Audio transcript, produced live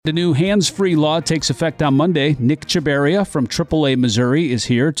The new hands-free law takes effect on Monday. Nick Chabaria from AAA Missouri is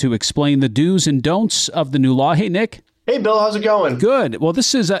here to explain the do's and don'ts of the new law. Hey, Nick. Hey, Bill. How's it going? Good. Well,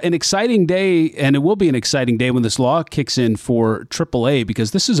 this is an exciting day, and it will be an exciting day when this law kicks in for AAA,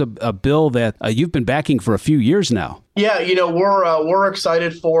 because this is a bill that you've been backing for a few years now. Yeah, we're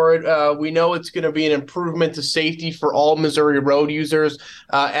excited for it. We know it's going to be an improvement to safety for all Missouri road users.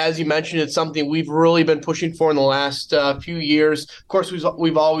 As you mentioned, it's something we've really been pushing for in the last few years. Of course,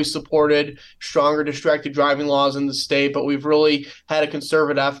 we've always supported stronger distracted driving laws in the state, but we've really had a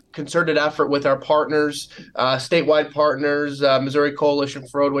concerted effort with our partners, statewide partners, Missouri Coalition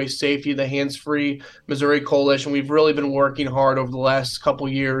for Roadway Safety, the Hands-Free Missouri Coalition. We've really been working hard over the last couple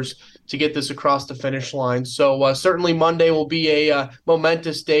years to get this across the finish line. So certainly Monday will be a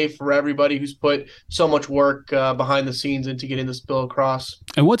momentous day for everybody who's put so much work behind the scenes into getting this bill across.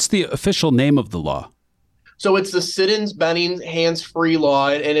 And what's the official name of the law? So it's the Siddons-Benning Hands-Free Law,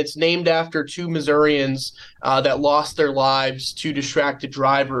 and it's named after two Missourians that lost their lives to distracted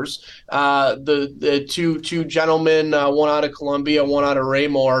drivers. The two gentlemen, one out of Columbia, one out of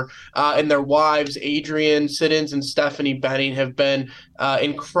Raymore, and their wives, Adrienne Siddons and Stephanie Benning, have been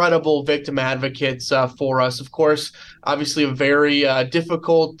incredible victim advocates for us. Of course, obviously a very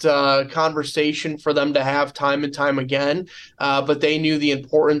difficult conversation for them to have time and time again, but they knew the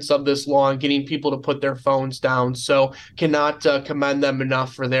importance of this law and getting people to put their phones down. So cannot commend them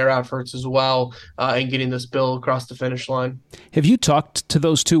enough for their efforts as well in getting this bill across the finish line. Have you talked to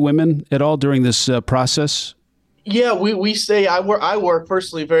those two women at all during this process? Yeah, we say I work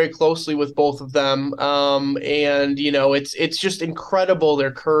personally very closely with both of them, and it's just incredible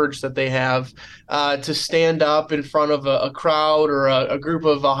their courage that they have to stand up in front of a crowd or a group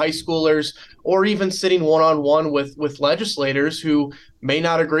of high schoolers, or even sitting one-on-one with legislators who may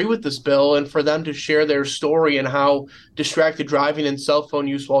not agree with this bill, and for them to share their story and how distracted driving and cell phone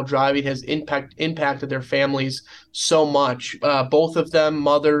use while driving has impacted their families so much. Both of them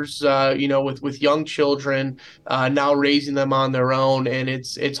mothers, with young children, now raising them on their own, and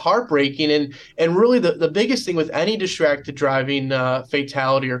it's heartbreaking. And really the biggest thing with any distracted driving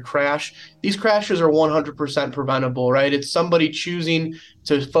fatality or crash, these crashes are 100% preventable, right? It's somebody choosing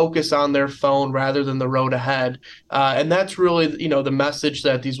to focus on their phone rather than the road ahead. And that's really, the message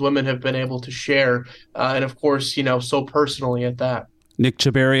that these women have been able to share. And of course, so personally at that. Nick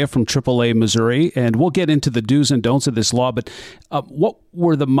Chabaria from AAA Missouri, and we'll get into the do's and don'ts of this law, but what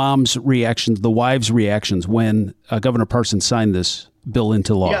were the mom's reactions, the wives' reactions when Governor Parson signed this bill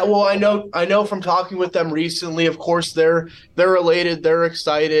into law? Yeah, well, I know from talking with them recently, of course, they're elated, they're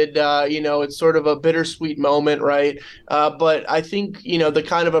excited. It's sort of a bittersweet moment, right? But I think, the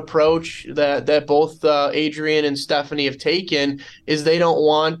kind of approach that both Adrienne and Stephanie have taken is they don't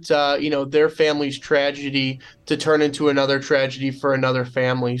want, their family's tragedy to turn into another tragedy for another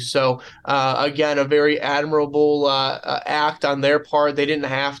family. So, again, a very admirable act on their part. They didn't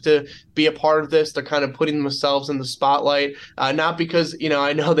have to be a part of this. They're kind of putting themselves in the spotlight, not because,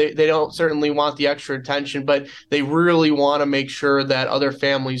 I know they don't certainly want the extra attention, but they really want to make sure that other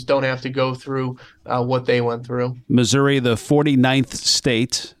families don't have to go through what they went through. Missouri, the 49th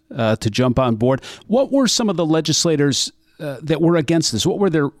state to jump on board. What were some of the legislators that were against this? What were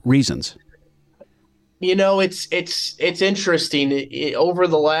their reasons? It's interesting. Over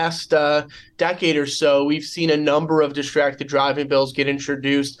the last decade or so, we've seen a number of distracted driving bills get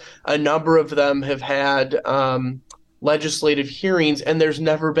introduced. A number of them have had legislative hearings, and there's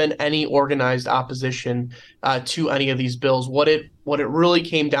never been any organized opposition to any of these bills. What it really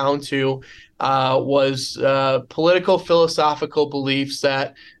came down to was political, philosophical beliefs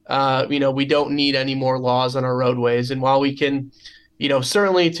that we don't need any more laws on our roadways. And while we can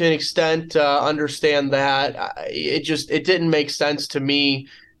certainly to an extent understand that, it didn't make sense to me,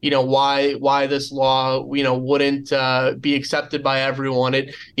 why this law, wouldn't be accepted by everyone.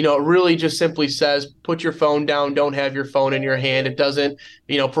 It really just simply says, put your phone down, don't have your phone in your hand. It doesn't,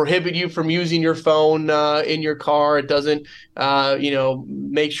 prohibit you from using your phone in your car. It doesn't,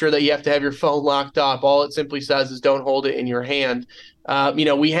 make sure that you have to have your phone locked up. All it simply says is don't hold it in your hand.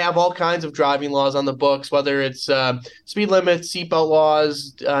 We have all kinds of driving laws on the books, whether it's speed limits, seatbelt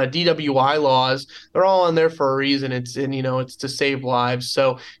laws, DWI laws. They're all on there for a reason. It's to save lives.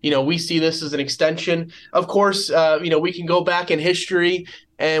 So, we see this as an extension. Of course, we can go back in history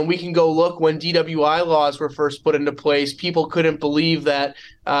and we can go look when DWI laws were first put into place. People couldn't believe that,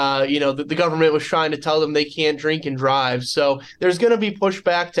 the government was trying to tell them they can't drink and drive. So there's going to be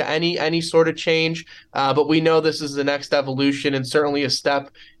pushback to any sort of change, but we know this is the next evolution and certainly a step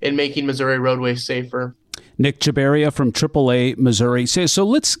in making Missouri roadways safer. Nick Chabaria from AAA Missouri. So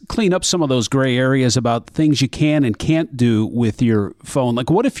let's clean up some of those gray areas about things you can and can't do with your phone. Like,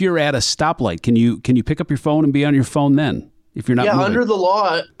 what if you're at a stoplight? Can you pick up your phone and be on your phone then? If you're not moving?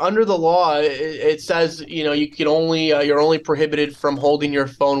 Under the law, it says, you can only you're only prohibited from holding your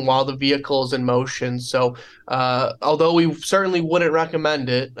phone while the vehicle is in motion. So although we certainly wouldn't recommend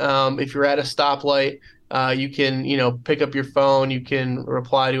it, if you're at a stoplight, you can, pick up your phone, you can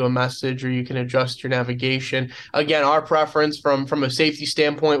reply to a message, or you can adjust your navigation. Again, our preference from a safety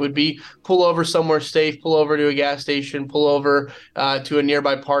standpoint would be pull over somewhere safe, pull over to a gas station, pull over to a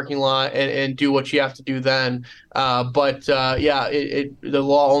nearby parking lot, and do what you have to do then. The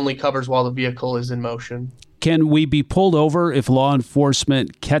law only covers while the vehicle is in motion. Can we be pulled over if law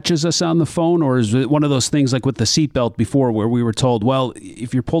enforcement catches us on the phone, or is it one of those things like with the seatbelt before where we were told, well,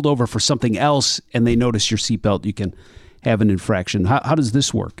 if you're pulled over for something else and they notice your seatbelt, you can have an infraction? How does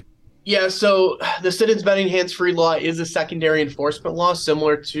this work? Yeah, so the sit-ins, bending, hands-free law is a secondary enforcement law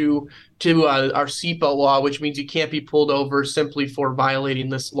similar to our seatbelt law, which means you can't be pulled over simply for violating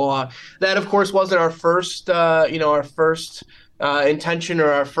this law. That, of course, wasn't our first intention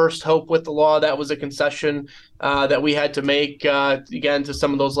or our first hope with the law. That was a concession that we had to make, again, to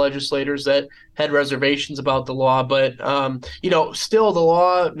some of those legislators that had reservations about the law. But, still the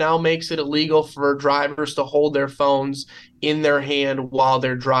law now makes it illegal for drivers to hold their phones in their hand while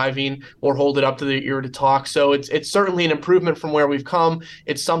they're driving or hold it up to their ear to talk. So it's certainly an improvement from where we've come.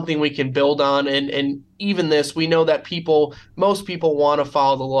 It's something we can build on. And even this, we know that most people want to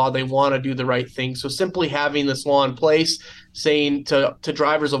follow the law. They want to do the right thing. So simply having this law in place, saying to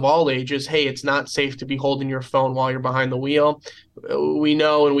drivers of all ages, hey, it's not safe to be holding your phone while you're behind the wheel. We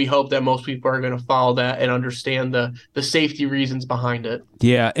know and we hope that most people are going to follow that and understand the safety reasons behind it.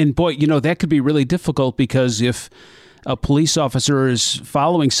 Yeah. And boy, that could be really difficult, because if a police officer is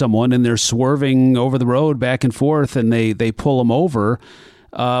following someone and they're swerving over the road back and forth and they pull them over,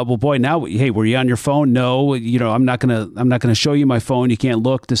 well, boy, now, hey, were you on your phone? No, I'm not gonna show you my phone. You can't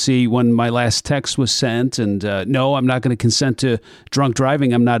look to see when my last text was sent, and no, I'm not going to consent to drunk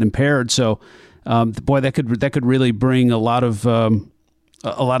driving. I'm not impaired. So, boy, that could really bring a lot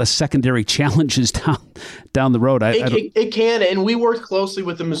of secondary challenges down the road. It can, and we worked closely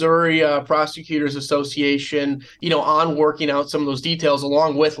with the Missouri Prosecutors Association, on working out some of those details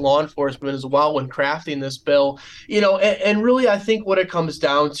along with law enforcement as well when crafting this bill. And really, I think what it comes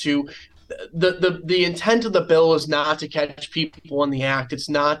down to, the intent of the bill is not to catch people in the act. It's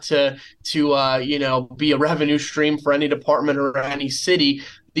not to be a revenue stream for any department or any city.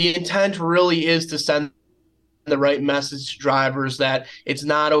 The intent really is to send the right message to drivers that it's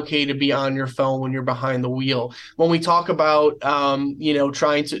not okay to be on your phone when you're behind the wheel. When we talk about,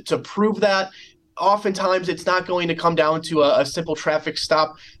 trying to prove that, oftentimes it's not going to come down to a simple traffic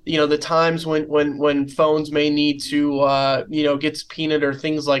stop. The times when phones may need to, get subpoenaed or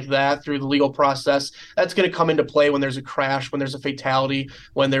things like that through the legal process, that's going to come into play when there's a crash, when there's a fatality,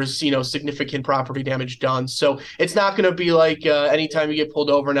 when there's, significant property damage done. So it's not going to be like anytime you get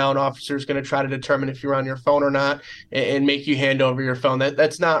pulled over now, an officer is going to try to determine if you're on your phone or not and make you hand over your phone.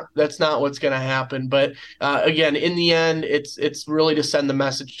 That's not what's going to happen. But again, in the end, it's really to send the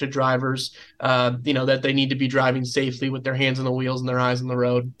message to drivers, that they need to be driving safely with their hands on the wheels and their eyes on the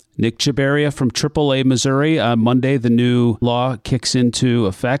road. Nick Chabaria from AAA Missouri. On Monday, the new law kicks into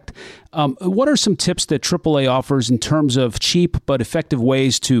effect. What are some tips that AAA offers in terms of cheap but effective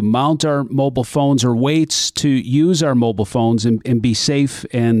ways to mount our mobile phones, or weights to use our mobile phones and be safe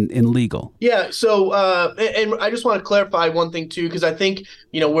and legal? Yeah. So, and I just want to clarify one thing too, because I think,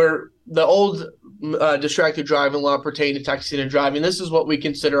 where the old distracted driving law pertaining to texting and driving, this is what we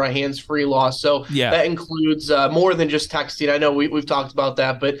consider a hands-free law. So that includes more than just texting. I know we've talked about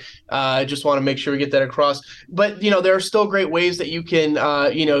that, but I just want to make sure we get that across. But, there are still great ways that you can,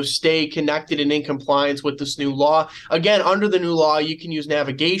 stay connected and in compliance with this new law. Again, under the new law, you can use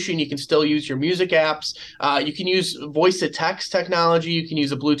navigation. You can still use your music apps. You can use voice-to-text technology. You can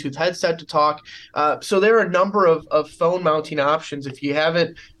use a Bluetooth headset to talk. So there are a number of phone mounting options. If you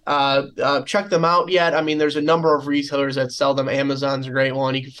haven't check them out yet, I mean, there's a number of retailers that sell them. Amazon's a great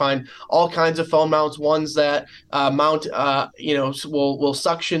one. You can find all kinds of phone mounts, ones that mount, will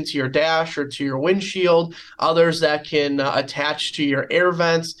suction to your dash or to your windshield, others that can attach to your air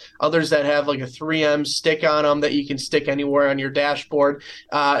vents, others that have like a 3M stick on them that you can stick anywhere on your dashboard,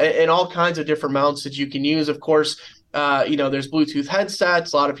 and all kinds of different mounts that you can use. Of course, There's Bluetooth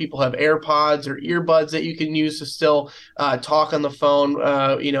headsets. A lot of people have AirPods or earbuds that you can use to still talk on the phone,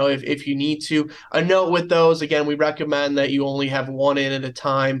 if you need to. A note with those, again, we recommend that you only have one in at a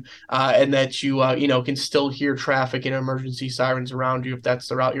time, and that you can still hear traffic and emergency sirens around you if that's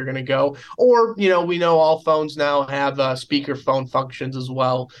the route you're going to go. Or, we know all phones now have speakerphone functions as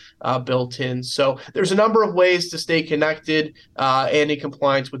well built in. So there's a number of ways to stay connected and in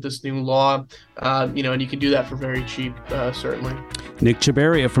compliance with this new law, and you can do that for very cheap, certainly. Nick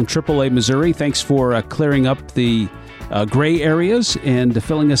Chabaria from AAA Missouri, thanks for clearing up the gray areas and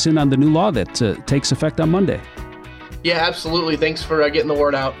filling us in on the new law that takes effect on Monday. Yeah, absolutely. Thanks for getting the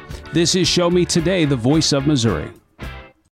word out. This is Show Me Today, the voice of Missouri.